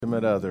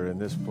intimate other in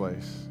this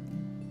place.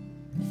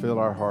 Fill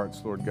our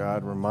hearts, Lord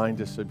God. Remind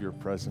us of your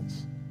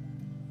presence.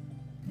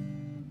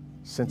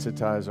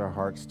 Sensitize our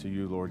hearts to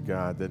you, Lord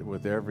God, that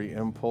with every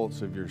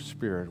impulse of your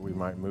Spirit we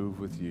might move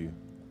with you.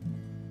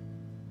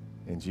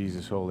 In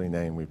Jesus' holy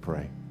name we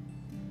pray.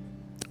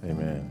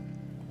 Amen.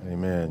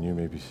 Amen. You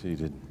may be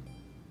seated.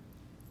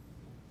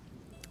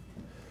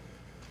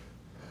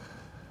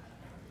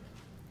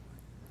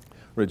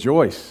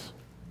 Rejoice.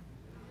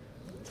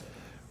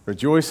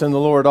 Rejoice in the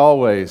Lord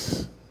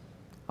always.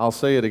 I'll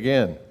say it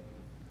again.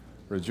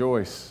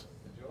 Rejoice.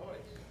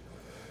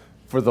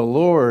 For the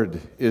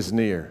Lord is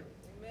near.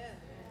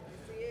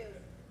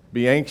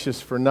 Be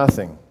anxious for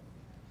nothing,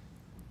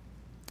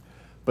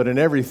 but in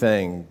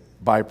everything,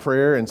 by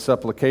prayer and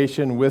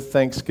supplication with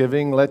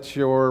thanksgiving, let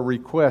your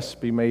requests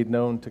be made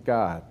known to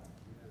God.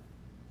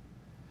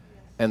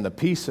 And the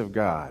peace of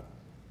God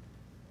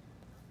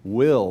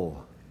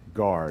will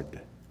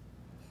guard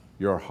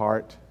your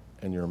heart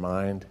and your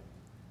mind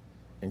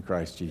in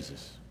Christ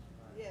Jesus.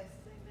 Yes,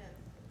 amen.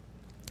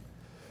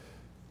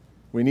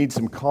 We need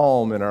some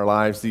calm in our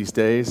lives these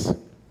days.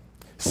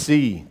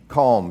 C,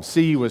 calm.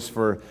 C was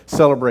for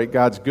celebrate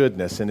God's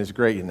goodness and His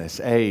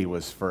greatness. A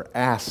was for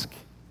ask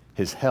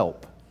His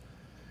help.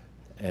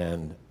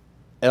 And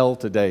L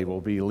today will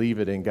be leave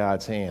it in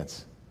God's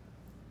hands.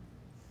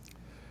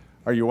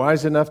 Are you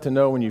wise enough to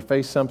know when you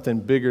face something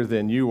bigger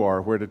than you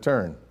are, where to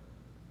turn?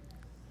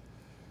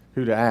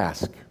 Who to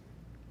ask?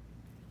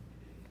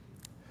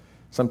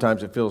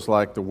 Sometimes it feels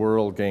like the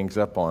world gangs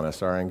up on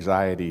us. Our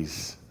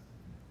anxieties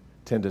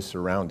tend to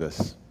surround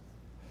us.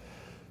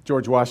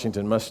 George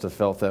Washington must have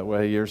felt that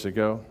way years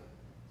ago.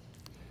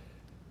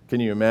 Can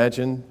you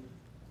imagine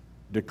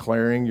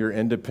declaring your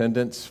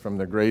independence from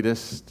the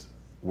greatest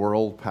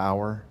world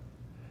power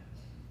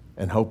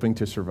and hoping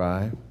to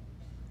survive?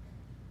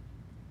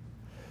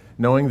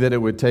 Knowing that it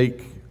would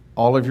take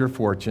all of your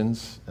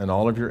fortunes and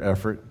all of your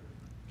effort.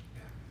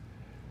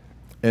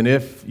 And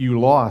if you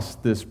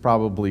lost this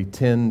probably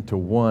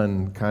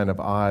 10-1 kind of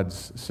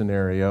odds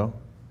scenario,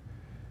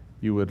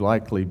 you would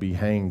likely be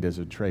hanged as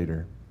a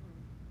traitor.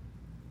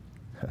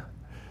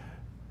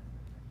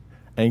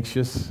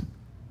 Anxious.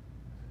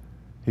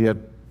 He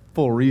had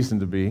full reason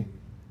to be.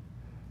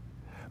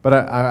 But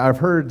I've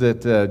heard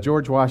that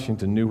George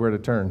Washington knew where to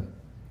turn.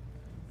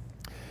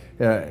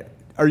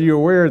 Are you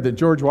aware that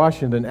George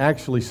Washington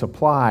actually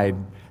supplied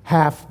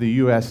half the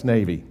U.S.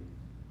 Navy?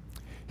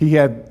 He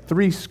had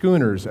 3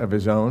 schooners of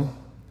his own,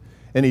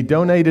 and he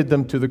donated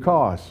them to the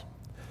cause.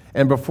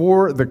 And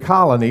before the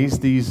colonies,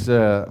 these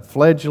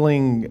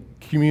fledgling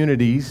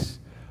communities,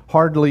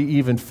 hardly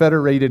even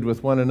federated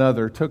with one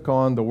another, took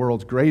on the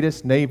world's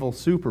greatest naval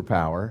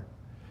superpower,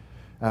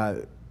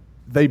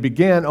 they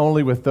began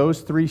only with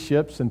those 3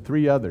 ships and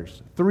 3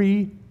 others.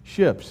 3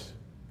 ships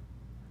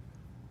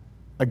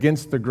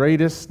against the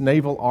greatest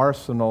naval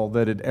arsenal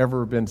that had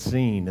ever been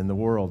seen in the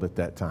world at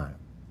that time.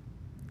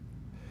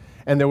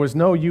 And there was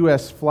no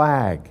U.S.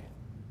 flag.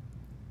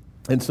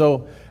 And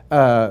so,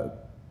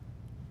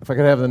 if I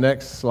could have the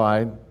next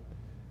slide.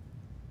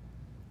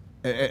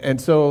 And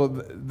so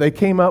they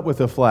came up with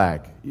a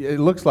flag.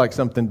 It looks like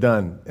something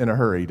done in a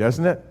hurry,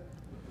 doesn't it?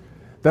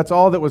 That's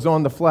all that was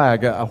on the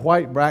flag, a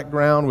white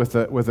background with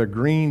a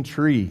green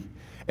tree.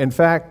 In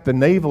fact, the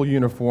naval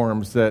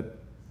uniforms that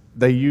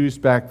they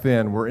used back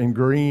then were in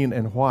green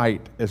and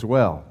white as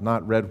well.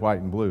 Not red, white,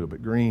 and blue,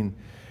 but green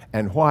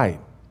and white.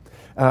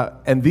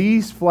 And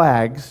these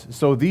flags,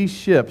 so these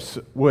ships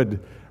would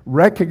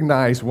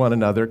recognize one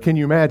another. Can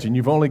you imagine?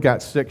 You've only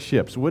got 6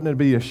 ships. Wouldn't it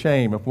be a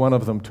shame if one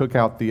of them took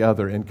out the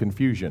other in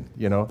confusion?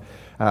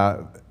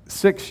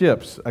 6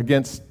 ships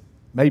against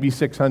maybe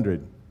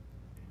 600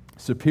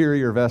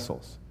 superior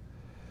vessels.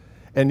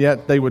 And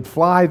yet they would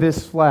fly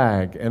this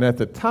flag, and at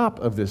the top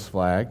of this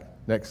flag,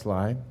 next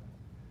slide,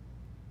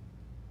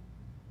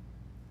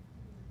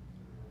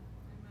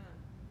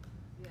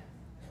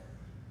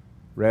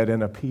 read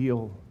an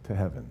appeal to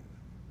heaven.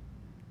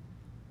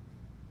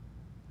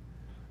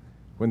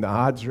 When the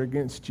odds are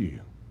against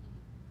you,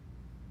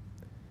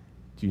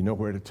 do you know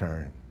where to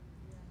turn?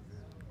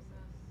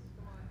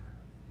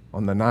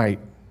 On the night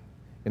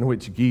in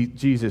which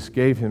Jesus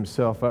gave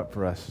himself up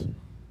for us,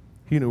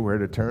 he knew where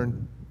to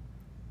turn.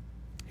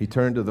 He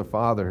turned to the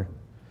Father,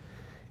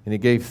 and he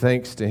gave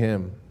thanks to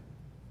him.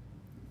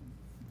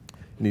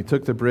 And he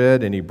took the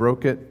bread, and he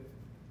broke it,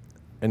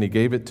 and he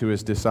gave it to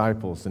his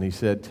disciples, and he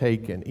said,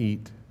 "Take and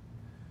eat.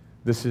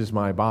 This is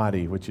my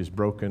body, which is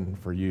broken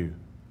for you.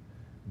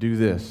 Do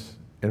this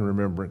in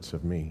remembrance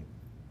of me."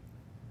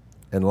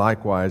 And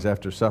likewise,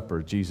 after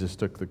supper, Jesus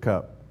took the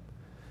cup.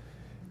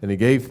 And he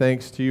gave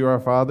thanks to you, our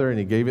Father, and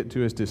he gave it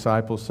to his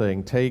disciples,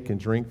 saying, "Take and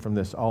drink from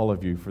this, all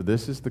of you, for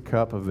this is the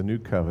cup of the new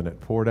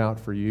covenant, poured out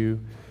for you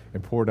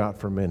and poured out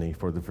for many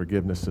for the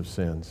forgiveness of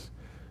sins.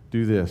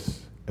 Do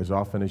this as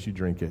often as you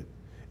drink it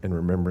in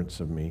remembrance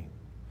of me."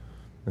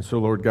 And so,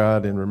 Lord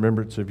God, in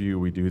remembrance of you,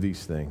 we do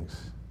these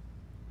things.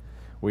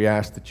 We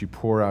ask that you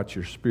pour out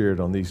your Spirit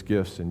on these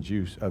gifts and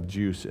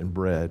juice and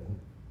bread.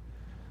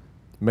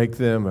 Make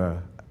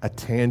them a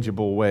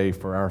tangible way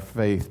for our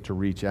faith to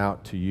reach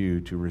out to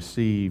you, to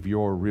receive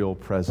your real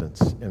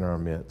presence in our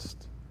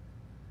midst.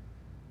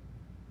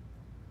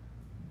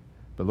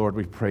 But Lord,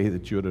 we pray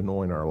that you would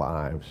anoint our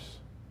lives,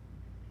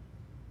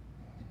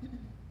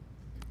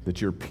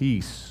 that your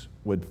peace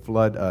would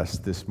flood us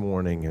this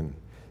morning and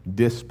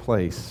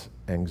displace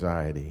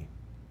anxiety.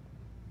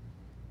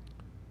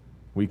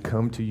 We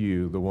come to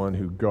you, the one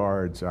who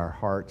guards our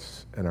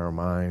hearts and our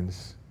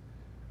minds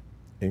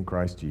in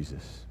Christ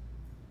Jesus.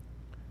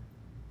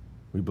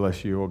 We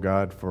bless you, O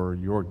God, for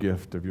your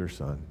gift of your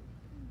Son.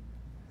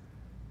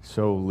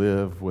 So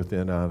live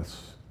within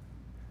us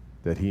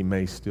that he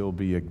may still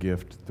be a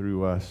gift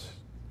through us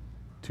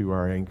to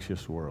our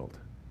anxious world.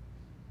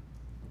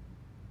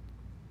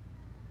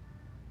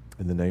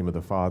 In the name of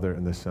the Father,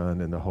 and the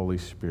Son, and the Holy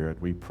Spirit,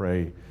 we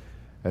pray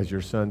as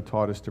your Son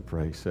taught us to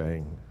pray,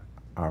 saying,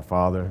 Our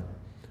Father,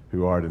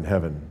 who art in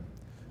heaven,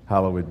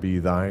 hallowed be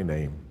thy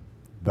name.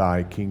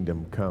 Thy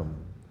kingdom come,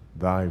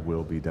 thy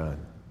will be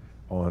done,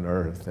 on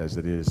earth as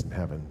it is in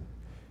heaven.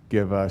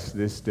 Give us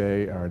this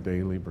day our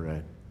daily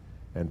bread,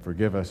 and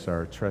forgive us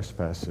our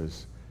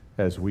trespasses,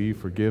 as we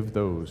forgive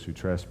those who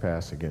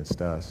trespass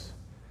against us.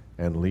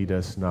 And lead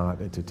us not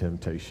into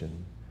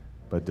temptation,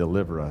 but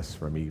deliver us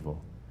from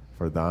evil.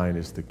 For thine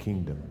is the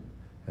kingdom,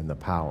 and the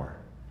power,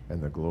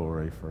 and the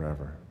glory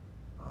forever.